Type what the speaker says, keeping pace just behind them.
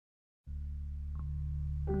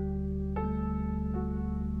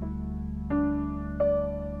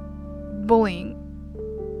bullying.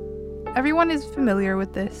 Everyone is familiar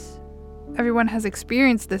with this. Everyone has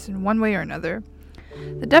experienced this in one way or another.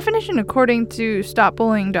 The definition according to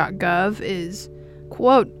stopbullying.gov is,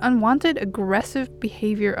 quote, unwanted aggressive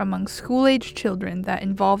behavior among school-age children that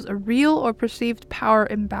involves a real or perceived power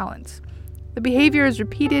imbalance. The behavior is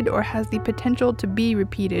repeated or has the potential to be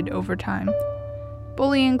repeated over time.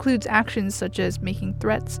 Bullying includes actions such as making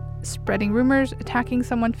threats, spreading rumors, attacking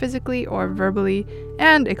someone physically or verbally,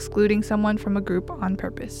 and excluding someone from a group on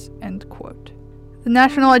purpose, end quote. The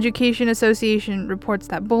National Education Association reports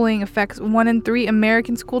that bullying affects 1 in 3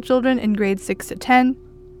 American schoolchildren in grades 6 to 10.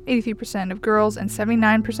 83% of girls and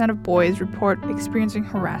 79% of boys report experiencing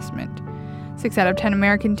harassment. 6 out of 10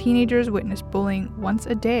 American teenagers witness bullying once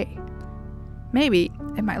a day. Maybe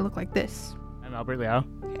it might look like this. I'm Albert Liao.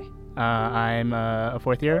 Okay. I'm a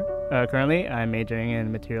fourth year currently. I'm majoring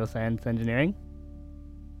in material science engineering.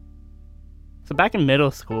 So back in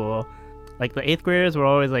middle school, like the 8th graders were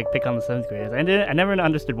always like pick on the 7th graders. I never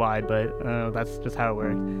understood why, but that's just how it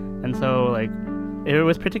worked. And so like it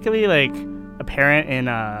was particularly like apparent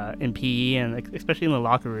in PE and like, especially in the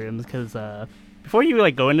locker rooms, because before you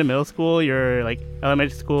like go into middle school, you're like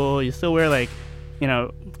elementary school, you still wear like, you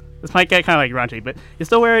know, this might get kind of like raunchy, but you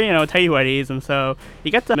still wear, you know, tighty whities, and so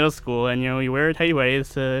you get to middle school and, you know, you wear tighty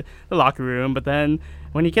whities to the locker room, but then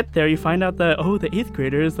when you get there, you find out that, oh, the 8th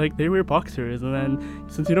graders, like, they wear boxers, and then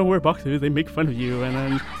since you don't wear boxers, they make fun of you, and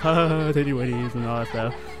then, tighty whities and all that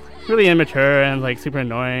stuff. Really immature and, like, super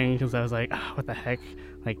annoying, because I was like, oh, what the heck?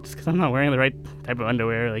 Like, just because I'm not wearing the right type of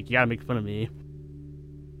underwear, like, you gotta make fun of me.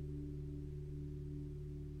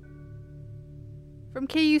 From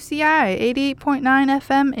KUCI 88.9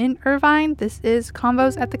 FM in Irvine, this is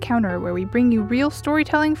Convos at the Counter, where we bring you real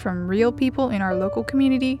storytelling from real people in our local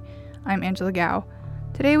community. I'm Angela Gao.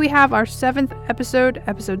 Today we have our 7th episode,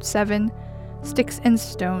 episode 7, Sticks and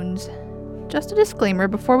Stones. Just a disclaimer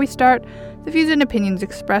before we start, the views and opinions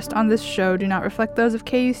expressed on this show do not reflect those of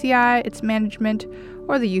KUCI, its management,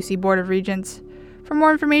 or the UC Board of Regents. For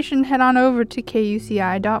more information, head on over to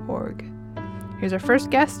kuci.org. Here's our first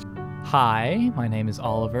guest. Hi, my name is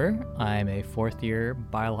Oliver. I'm a 4th year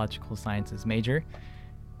biological sciences major.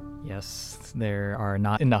 Yes, there are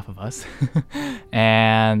not enough of us.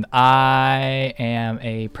 And I am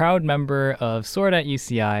a proud member of Sword at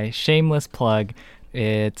UCI, shameless plug.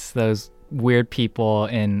 It's those weird people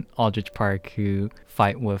in Aldrich Park who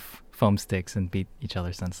fight with foam sticks and beat each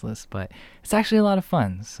other senseless, but it's actually a lot of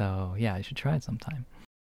fun, so yeah, you should try it sometime.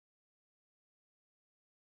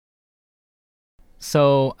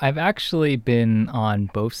 So I've actually been on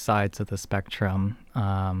both sides of the spectrum,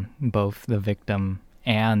 both the victim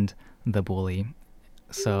and the bully.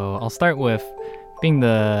 So I'll start with being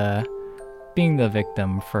the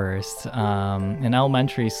victim first. In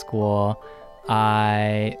elementary school,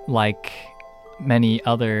 I, like many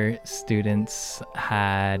other students,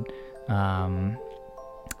 had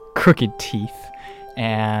crooked teeth,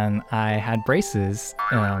 and I had braces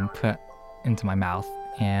put into my mouth,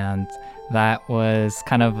 and that was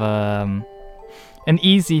kind of an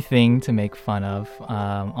easy thing to make fun of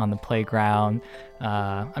on the playground.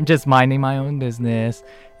 I'm just minding my own business,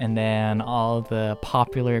 and then all the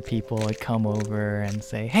popular people would come over and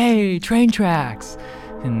say, "Hey, train tracks!"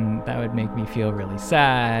 And that would make me feel really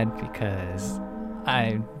sad because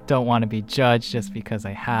I don't want to be judged just because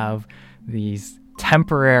I have these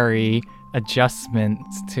temporary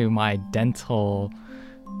adjustments to my dental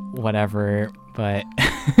whatever, but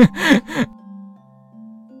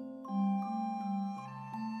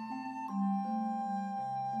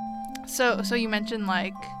So you mentioned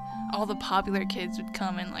like all the popular kids would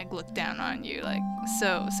come and like look down on you, like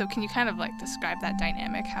so can you kind of like describe that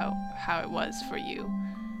dynamic, how it was for you?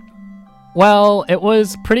 Well, it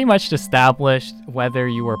was pretty much established whether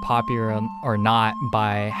you were popular or not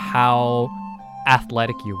by how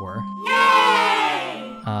athletic you were.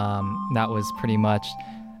 Yay! That was pretty much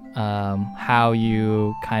how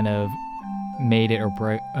you kind of made it or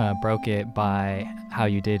broke it by how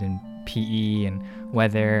you did in PE, and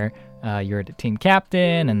whether you're the team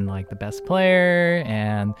captain and like the best player,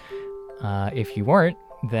 and if you weren't,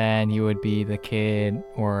 then you would be the kid,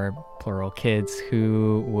 or plural kids,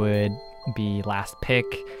 who would be last pick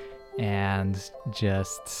and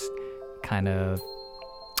just kind of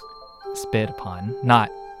spit upon,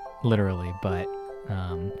 not literally, but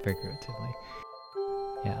figuratively.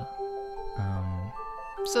 Yeah.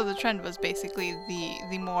 So the trend was basically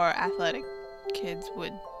the more athletic kids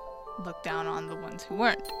would look down on the ones who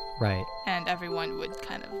weren't. Right. And everyone would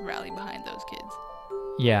kind of rally behind those kids.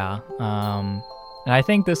 Yeah. And I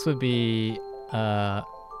think this would be a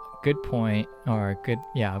good point, or a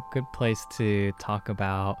good place to talk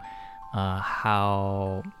about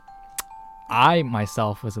how I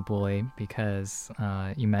myself was a bully, because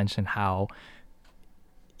you mentioned how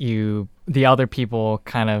the other people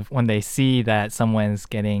kind of, when they see that someone's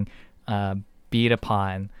getting beat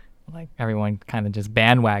upon, like everyone kind of just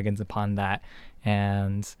bandwagons upon that.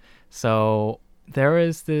 And so there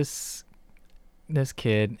was this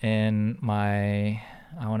kid in my,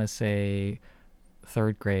 I want to say,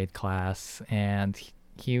 third grade class, and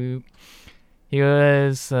he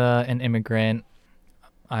was an immigrant.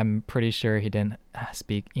 I'm pretty sure he didn't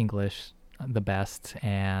speak English the best,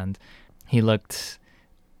 and he looked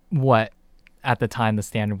what at the time the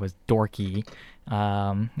standard was dorky,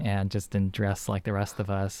 and just didn't dress like the rest of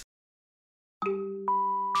us.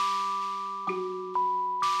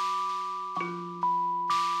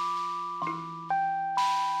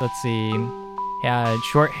 Let's see, he had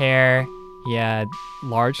short hair, he had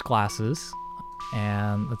large glasses,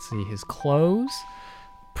 and let's see, his clothes,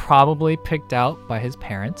 probably picked out by his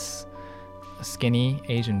parents. A skinny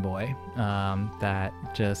Asian boy, that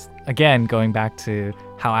just, again, going back to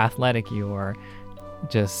how athletic you were,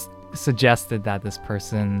 just suggested that this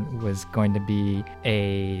person was going to be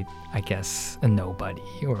a nobody,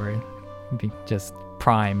 or be just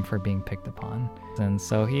prime for being picked upon. And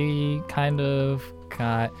so he kind of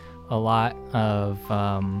got a lot of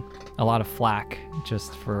flack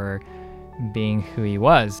just for being who he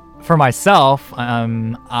was. For myself,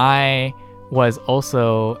 I was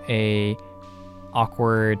also a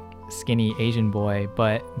awkward, skinny Asian boy,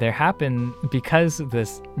 but there happened, because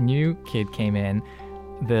this new kid came in,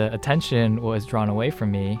 the attention was drawn away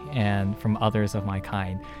from me and from others of my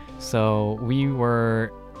kind. So we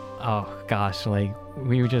were,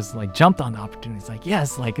 we just like jumped on the opportunities, like,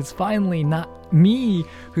 yes, like it's finally not me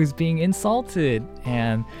who's being insulted.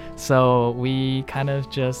 And so we kind of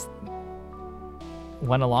just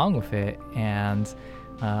went along with it, and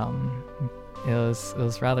it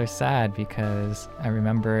was rather sad, because I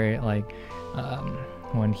remember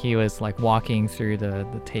when he was like walking through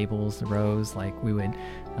the tables, the rows, like we would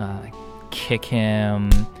kick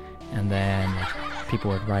him, and then like,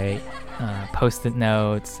 people would write post-it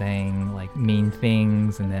notes saying like mean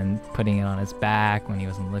things, and then putting it on his back when he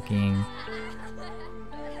wasn't looking.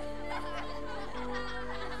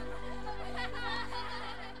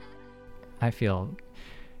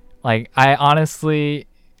 I honestly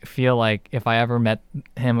feel like if I ever met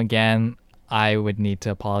him again, I would need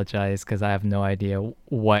to apologize, because I have no idea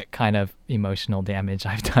what kind of emotional damage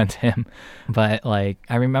I've done to him. But like,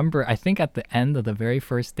 I remember, I think at the end of the very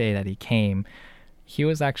first day that he came, he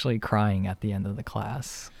was actually crying at the end of the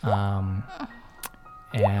class. And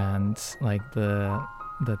like the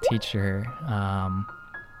teacher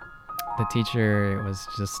was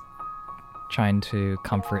just trying to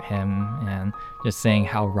comfort him and just saying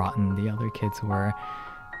how rotten the other kids were.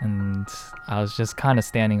 And I was just kind of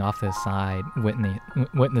standing off to the side,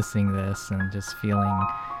 witnessing this, and just feeling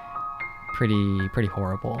pretty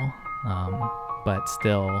horrible. But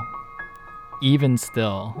even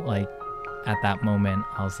still, like at that moment,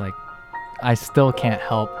 I was like, I still can't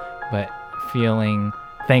help but feeling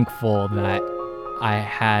thankful that I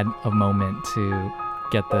had a moment to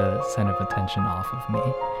get the center of attention off of me.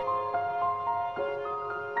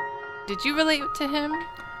 Did you relate to him?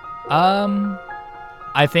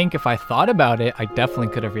 I think if I thought about it, I definitely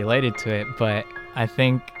could have related to it, but I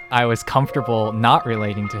think I was comfortable not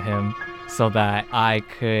relating to him so that I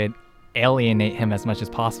could alienate him as much as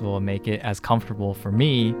possible and make it as comfortable for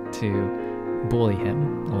me to bully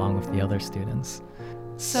him along with the other students.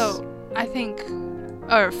 So I think,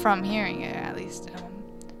 or from hearing it at least,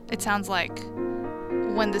 it sounds like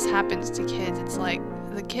when this happens to kids, it's like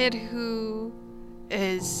the kid who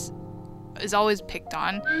is always picked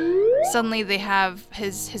on, suddenly they have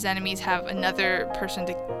his enemies have another person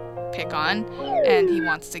to pick on, and he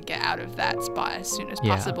wants to get out of that spot as soon as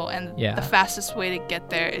possible. And the fastest way to get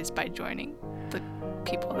there is by joining the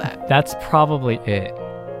people that's probably it.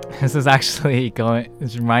 This is actually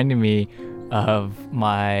it's reminding me of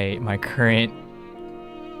my current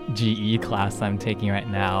GE class I'm taking right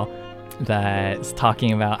now, that's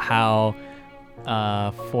talking about how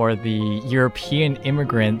for the European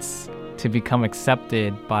immigrants to become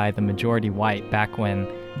accepted by the majority white, back when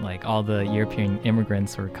like all the European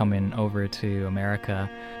immigrants were coming over to America,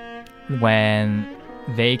 when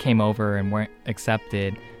they came over and weren't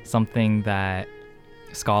accepted, something that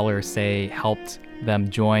scholars say helped them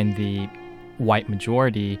join the white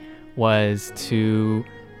majority was to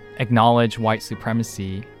acknowledge white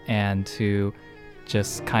supremacy and to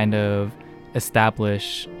just kind of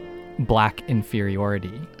establish black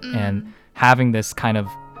inferiority, and having this kind of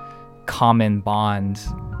common bond,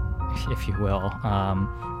 if you will,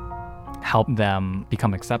 help them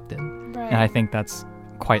become accepted. Right. And I think that's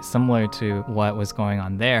quite similar to what was going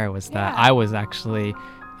on there, was that Yeah. I was actually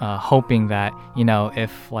hoping that,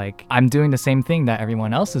 if like I'm doing the same thing that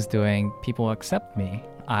everyone else is doing, people accept me.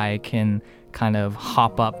 I can kind of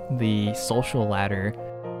hop up the social ladder.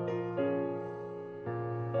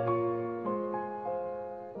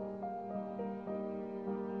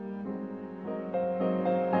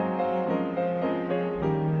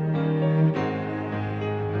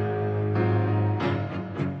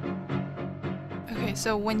 Okay,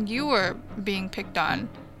 so when you were being picked on,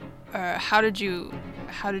 how did you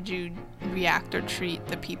react or treat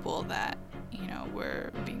the people that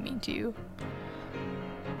were being mean to you?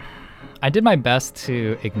 I did my best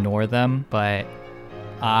to ignore them, but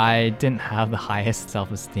I didn't have the highest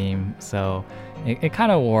self-esteem, so it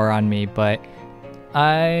kind of wore on me. But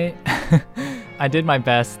I I did my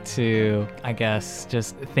best to, I guess,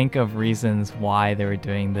 just think of reasons why they were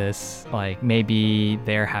doing this. Like maybe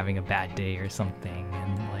they're having a bad day or something,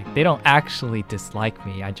 and like they don't actually dislike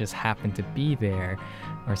me. I just happen to be there,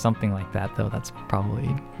 or something like that. Though that's probably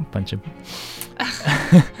a bunch of.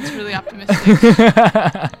 It's really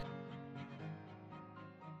optimistic.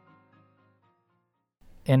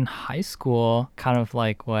 In high school, kind of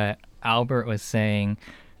like what Albert was saying,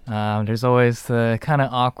 there's always the kind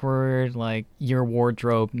of awkward, like your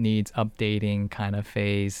wardrobe needs updating kind of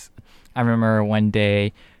phase. I remember one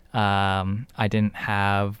day I didn't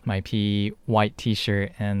have my PE white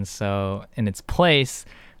t-shirt, and so in its place,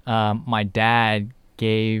 my dad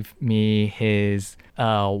gave me his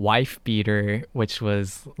wife beater, which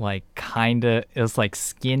was like it was like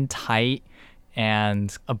skin tight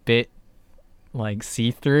and a bit like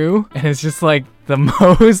see-through, and it's just like the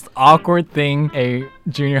most awkward thing a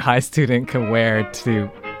junior high student could wear to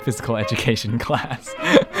physical education class.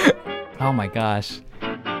 Oh my gosh.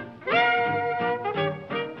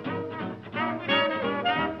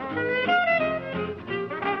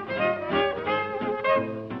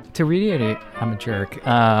 To reiterate, I'm a jerk.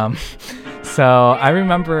 So I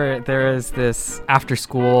remember there was this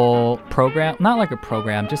after-school program, not like a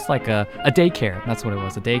program, just like a daycare. That's what it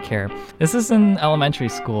was, a daycare. This is in elementary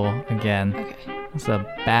school again. Okay. It's a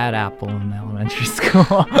bad apple in elementary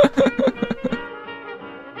school.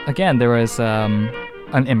 Again, there was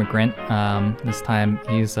an immigrant. This time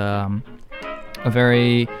he's a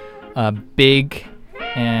very big,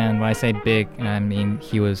 and when I say big, I mean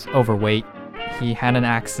he was overweight. He had an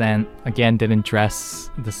accent, again, didn't dress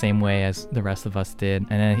the same way as the rest of us did.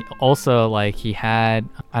 And then also, like, he had,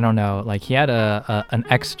 I don't know, like, he had an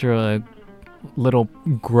extra little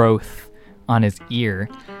growth on his ear.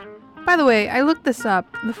 By the way, I looked this up.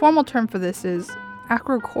 The formal term for this is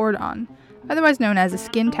acrocordon, otherwise known as a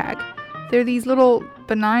skin tag. They're these little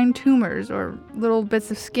benign tumors or little bits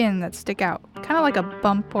of skin that stick out, kind of like a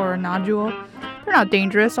bump or a nodule. They're not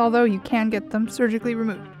dangerous, although you can get them surgically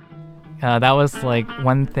removed. That was like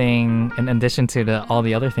one thing, in addition to all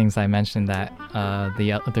the other things I mentioned that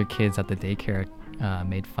the other kids at the daycare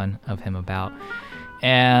made fun of him about.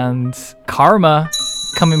 And Karma,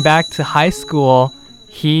 coming back to high school,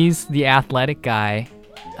 he's the athletic guy.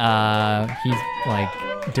 He's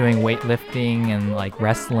like doing weightlifting and like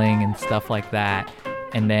wrestling and stuff like that.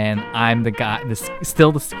 And then I'm the guy,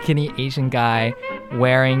 still the skinny Asian guy,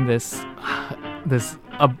 wearing this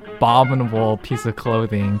abominable piece of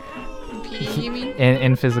clothing. PE, you mean?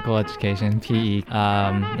 In physical education, PE.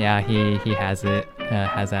 Yeah, he has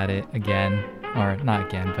at it again, or not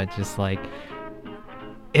again, but just like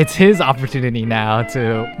it's his opportunity now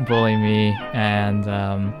to bully me, and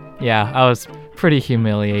yeah, I was pretty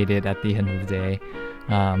humiliated at the end of the day,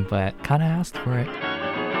 but kind of asked for it.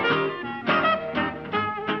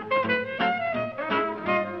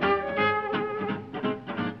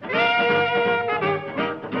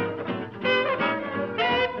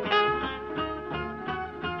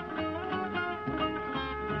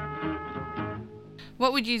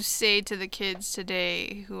 What would you say to the kids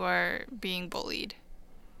today who are being bullied?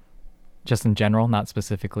 Just in general, not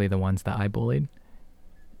specifically the ones that I bullied?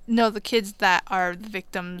 No, the kids that are the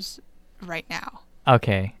victims right now.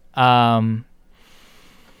 Okay. I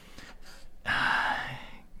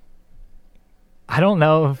don't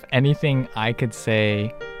know if anything I could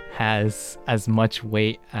say has as much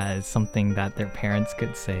weight as something that their parents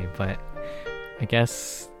could say, but I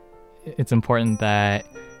guess it's important that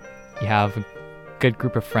you have a good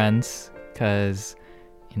group of friends, because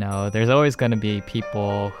there's always going to be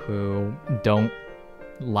people who don't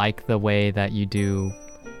like the way that you do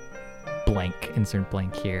blank, insert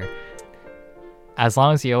blank here. As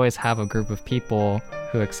long as you always have a group of people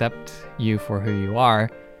who accept you for who you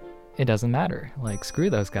are, it doesn't matter. Like,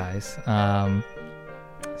 screw those guys.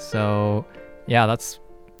 So, yeah,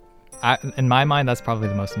 in my mind, that's probably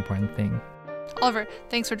the most important thing. Oliver,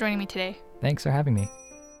 thanks for joining me today. Thanks for having me.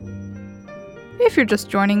 If you're just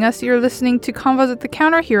joining us, you're listening to Convos at the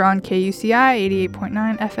Counter here on KUCI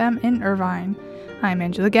 88.9 FM in Irvine. I'm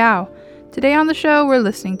Angela Gao. Today on the show, we're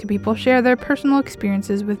listening to people share their personal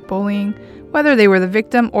experiences with bullying, whether they were the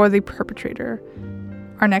victim or the perpetrator.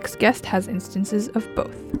 Our next guest has instances of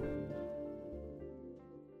both.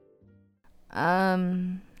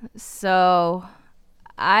 So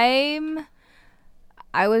I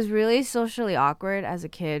was really socially awkward as a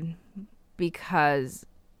kid because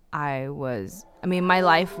my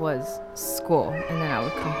life was school, and then I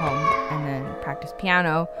would come home and then practice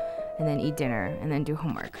piano and then eat dinner and then do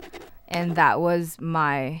homework. And that was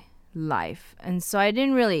my life. And so I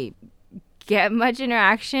didn't really get much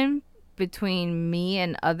interaction between me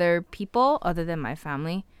and other people other than my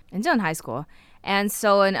family until in high school. And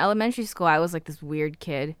so in elementary school, I was like this weird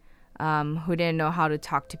kid who didn't know how to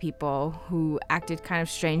talk to people, who acted kind of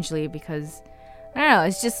strangely because, I don't know,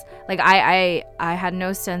 it's just like I had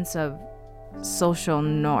no sense of social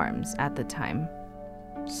norms at the time.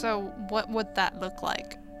 So what would that look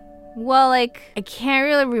like? Well, like, I can't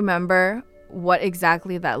really remember what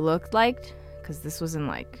exactly that looked like because this was in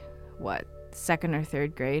second or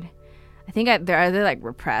third grade. I think they're either like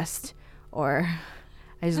repressed or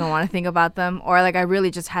I just don't want to think about them, or like I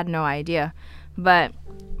really just had no idea. But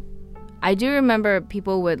I do remember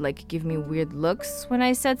people would like give me weird looks when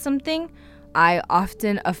I said something. I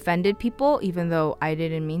often offended people even though I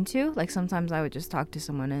didn't mean to. Like sometimes I would just talk to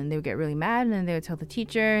someone and they would get really mad and then they would tell the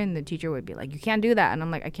teacher and the teacher would be like, you can't do that. And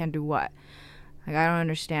I'm like, I can't do what? Like, I don't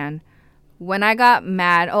understand. When I got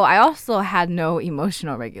mad, I also had no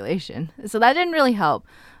emotional regulation. So that didn't really help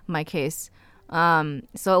my case.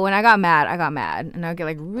 So when I got mad and I would get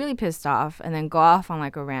like really pissed off and then go off on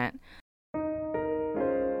like a rant.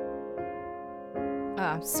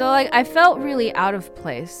 So like I felt really out of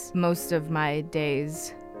place most of my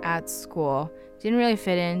days at school. Didn't really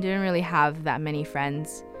fit in, didn't really have that many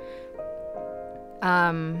friends.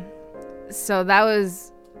 So that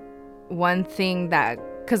was one thing that,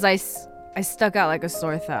 cause I stuck out like a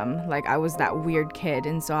sore thumb. Like I was that weird kid,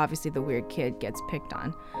 and so obviously the weird kid gets picked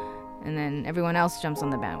on. And then everyone else jumps on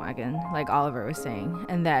the bandwagon, like Oliver was saying.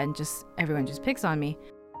 And then everyone just picks on me.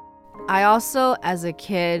 I also, as a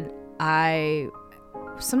kid,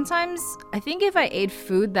 sometimes I think if I ate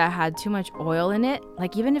food that had too much oil in it,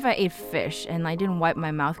 like even if I ate fish and I didn't wipe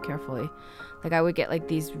my mouth carefully, like I would get like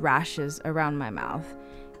these rashes around my mouth.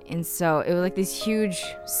 And so it was like these huge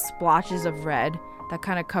splotches of red that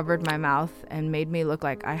kind of covered my mouth and made me look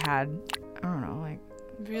like I had, I don't know, like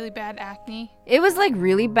really bad acne? It was like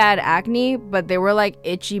really bad acne, but they were like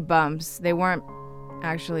itchy bumps. They weren't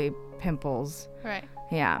actually pimples. Right.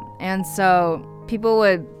 Yeah. And so people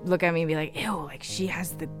would look at me and be like, ew, like she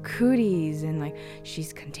has the cooties and like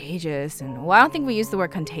she's contagious. And well, I don't think we use the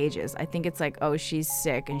word contagious. I think it's like, oh, she's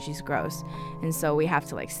sick and she's gross. And so we have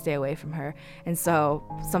to like stay away from her. And so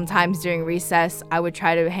sometimes during recess, I would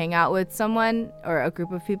try to hang out with someone or a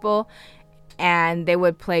group of people and they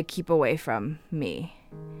would play keep away from me.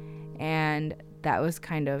 And that was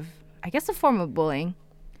kind of, I guess, a form of bullying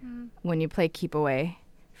when you play keep away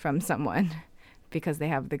from someone because they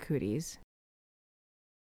have the cooties.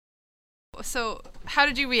 So how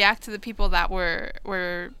did you react to the people that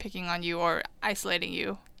were picking on you or isolating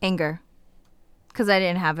you? Anger. Because I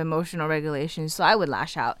didn't have emotional regulation, so I would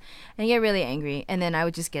lash out and get really angry. And then I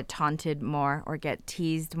would just get taunted more or get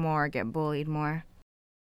teased more, get bullied more.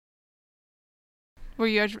 Were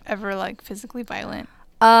you ever like physically violent?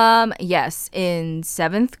 Yes. In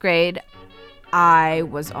 7th grade, I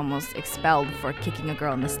was almost expelled for kicking a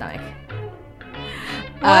girl in the stomach.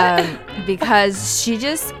 What? Because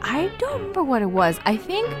I don't remember what it was. I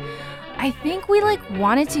think we like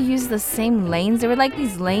wanted to use the same lanes. There were like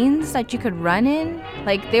these lanes that you could run in.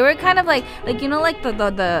 Like they were kind of like you know like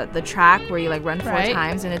the track where you like run 4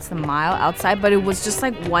 times and it's the mile outside, but it was just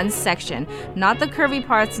like one section, not the curvy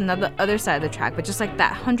parts and not the other side of the track, but just like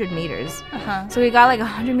that 100 meters. So we got like a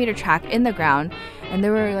 100-meter track in the ground, and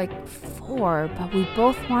there were like 4, but we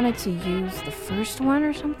both wanted to use the first one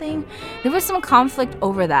or something. There was some conflict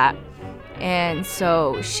over that, and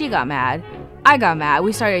so she got mad. I got mad.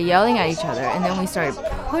 We started yelling at each other, and then we started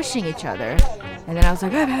pushing each other. And then I was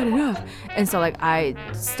like, I've had enough. And so like I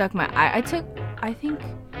stuck my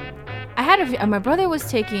my brother was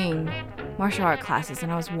taking martial art classes,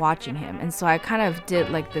 and I was watching him. And so I kind of did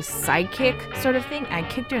like this side kick sort of thing, and I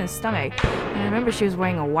kicked her in the stomach. And I remember she was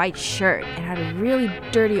wearing a white shirt and had a really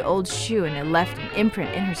dirty old shoe, and it left an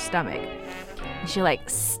imprint in her stomach. And she like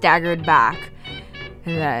staggered back.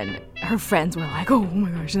 And then her friends were like, oh my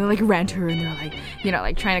gosh, and they like ran to her and they were like, you know,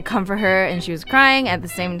 like trying to comfort her, and she was crying. At the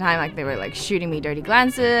same time, like they were like shooting me dirty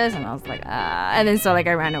glances, and I was like, and then so like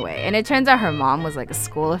I ran away. And it turns out her mom was like a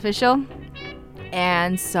school official,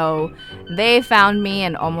 and so they found me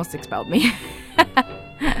and almost expelled me.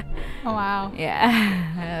 Oh, wow.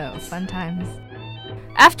 Yeah. Oh, fun times.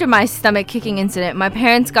 After my stomach kicking incident, my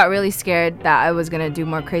parents got really scared that I was gonna do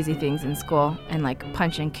more crazy things in school and like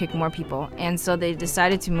punch and kick more people. And so they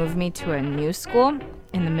decided to move me to a new school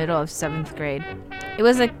in the middle of 7th grade. It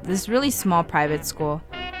was like this really small private school.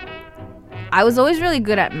 I was always really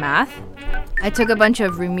good at math. I took a bunch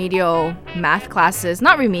of remedial math classes.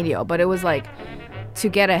 Not remedial, but it was like to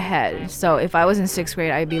get ahead. So if I was in 6th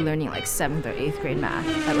grade, I'd be learning like 7th or 8th grade math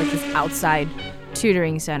at like this outside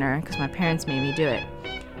tutoring center because my parents made me do it.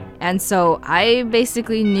 And so I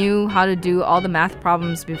basically knew how to do all the math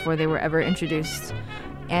problems before they were ever introduced.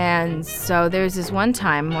 And so there's this one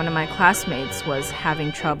time one of my classmates was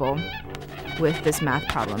having trouble with this math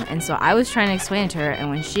problem. And so I was trying to explain it to her,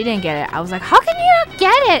 and when she didn't get it, I was like, how can you not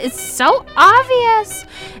get it? It's so obvious.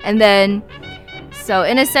 And then, so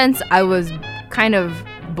in a sense, I was kind of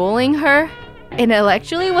bullying her.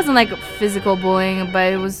 Intellectually, it wasn't like physical bullying,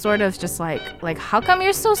 but it was sort of just like how come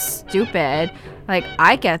you're so stupid? Like,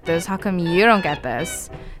 I get this, how come you don't get this?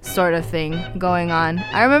 Sort of thing going on.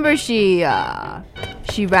 I remember she ran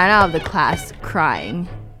out of the class crying.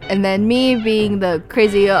 And then me being the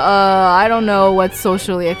crazy, I don't know what's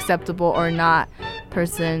socially acceptable or not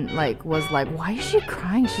person, like, was like, why is she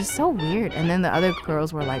crying? She's so weird. And then the other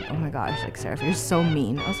girls were like, oh my gosh, like, Seraph, you're so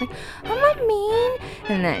mean. I was like, I'm not mean.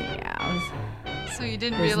 And then, yeah, I was... So you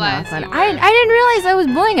didn't realize you were... I didn't realize I was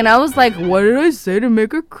bullying, and I was like, what did I say to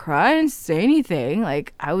make her cry? I didn't say anything.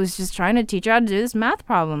 Like, I was just trying to teach her how to do this math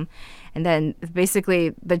problem. And then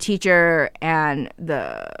basically the teacher and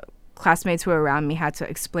the classmates who were around me had to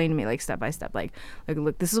explain to me like step by step, like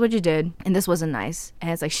look, this is what you did and this wasn't nice. And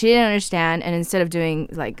it's like she didn't understand, and instead of doing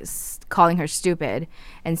like calling her stupid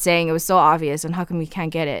and saying it was so obvious and how come you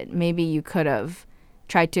can't get it, maybe you could have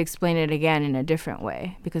tried to explain it again in a different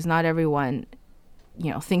way, because not everyone,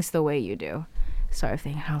 you know, thinks the way you do, sort of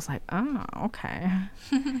thing. And I was like, oh, okay.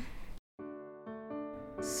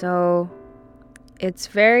 So it's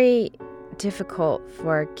very difficult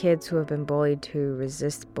for kids who have been bullied to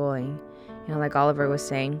resist bullying. You know, like Oliver was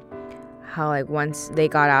saying, how like once they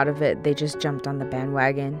got out of it, they just jumped on the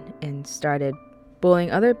bandwagon and started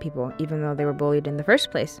bullying other people, even though they were bullied in the first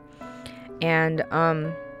place. And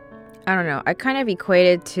I don't know, I kind of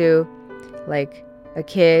equated to like a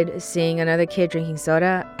kid seeing another kid drinking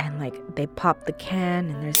soda, and like they pop the can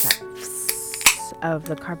and there's that of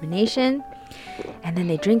the carbonation, and then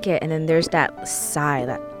they drink it, and then there's that sigh,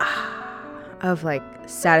 that of like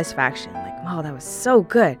satisfaction, like, oh, that was so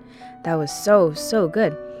good, that was so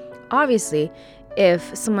good. Obviously,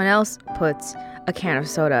 if someone else puts a can of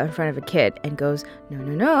soda in front of a kid and goes,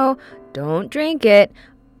 no, don't drink it,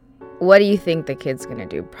 what do you think the kid's gonna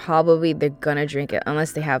do? Probably they're gonna drink it,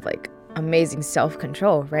 unless they have like amazing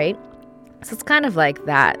self-control, right? So it's kind of like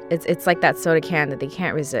that. It's like that soda can that they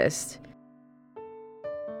can't resist.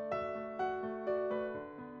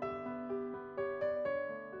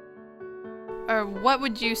 Or what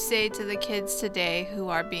would you say to the kids today who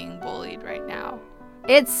are being bullied right now?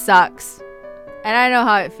 It sucks, and I know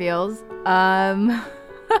how it feels. And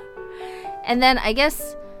then I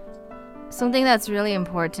guess something that's really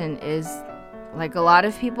important is, like, a lot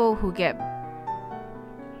of people who get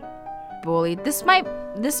bullied, this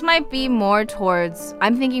might be more towards,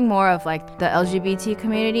 I'm thinking more of like the LGBT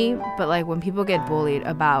community, but like when people get bullied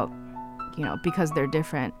about, you know, because they're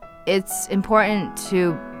different, it's important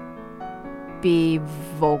to be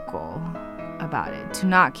vocal about it, to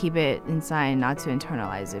not keep it inside, not to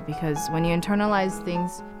internalize it, because when you internalize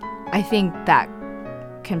things, I think that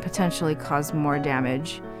can potentially cause more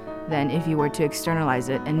damage than if you were to externalize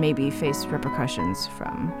it and maybe face repercussions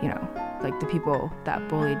from, you know, like the people that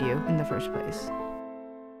bullied you in the first place.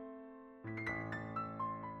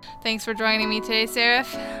 Thanks for joining me today,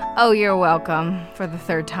 Seraph. Oh, you're welcome, for the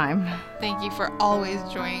third time. Thank you for always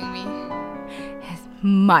joining me. It's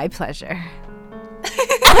my pleasure.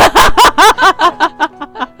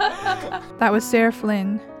 That was Sarah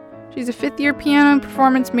Flynn. She's a fifth-year piano and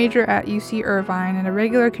performance major at UC Irvine and a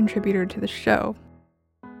regular contributor to the show.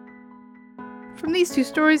 From these two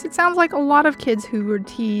stories, it sounds like a lot of kids who were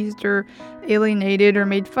teased or alienated or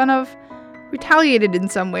made fun of retaliated in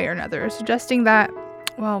some way or another, suggesting that,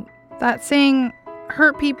 well, that saying,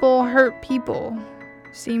 hurt people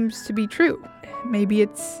seems to be true. Maybe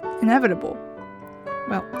it's inevitable.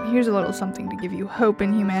 Well, here's a little something to give you hope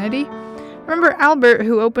in humanity. Remember Albert,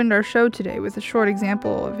 who opened our show today with a short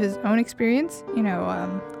example of his own experience?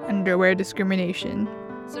 Underwear discrimination.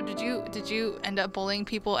 So did you end up bullying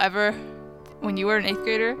people ever when you were an 8th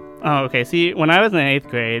grader? Oh, okay. See, when I was in 8th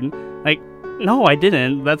grade, no, I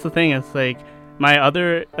didn't. That's the thing. It's my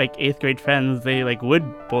other 8th grade friends, they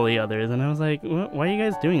would bully others, and I was like, why are you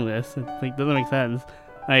guys doing this? It doesn't make sense.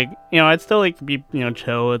 I'd still be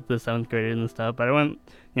chill with the 7th graders and stuff, but I wouldn't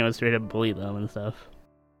straight up bully them and stuff.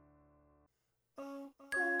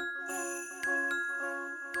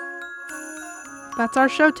 That's our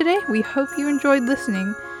show today. We hope you enjoyed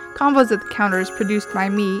listening. Convos at the Counter is produced by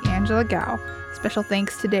me, Angela Gao. Special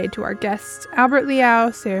thanks today to our guests, Albert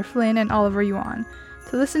Liao, Sarah Flynn, and Oliver Yuan.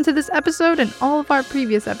 To listen to this episode and all of our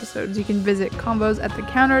previous episodes, you can visit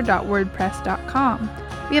convosatthecounter.wordpress.com.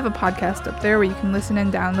 We have a podcast up there where you can listen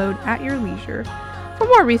and download at your leisure. For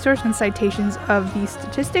more resource and citations of the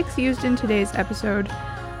statistics used in today's episode,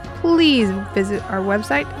 please visit our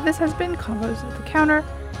website. This has been Convos at the Counter,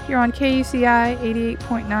 here on KUCI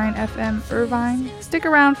 88.9 FM Irvine. Stick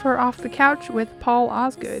around for Off the Couch with Paul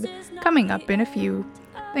Osgood, coming up in a few.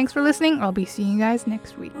 Thanks for listening. I'll be seeing you guys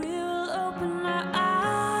next week.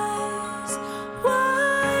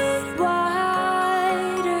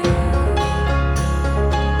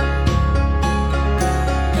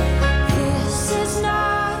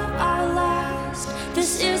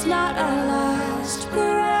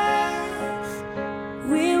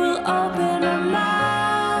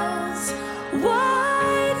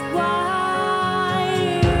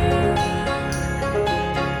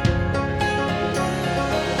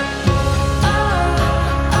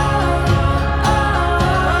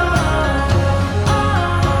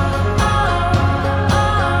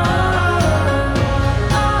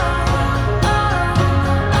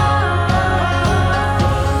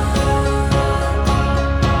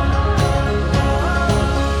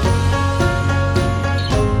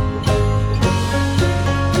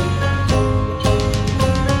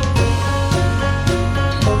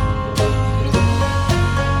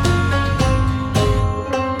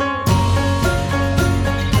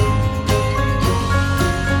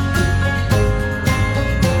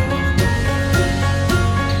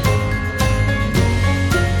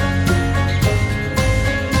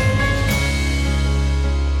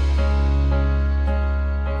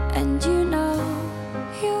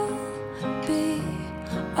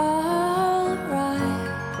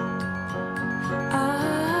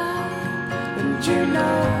 You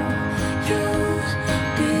know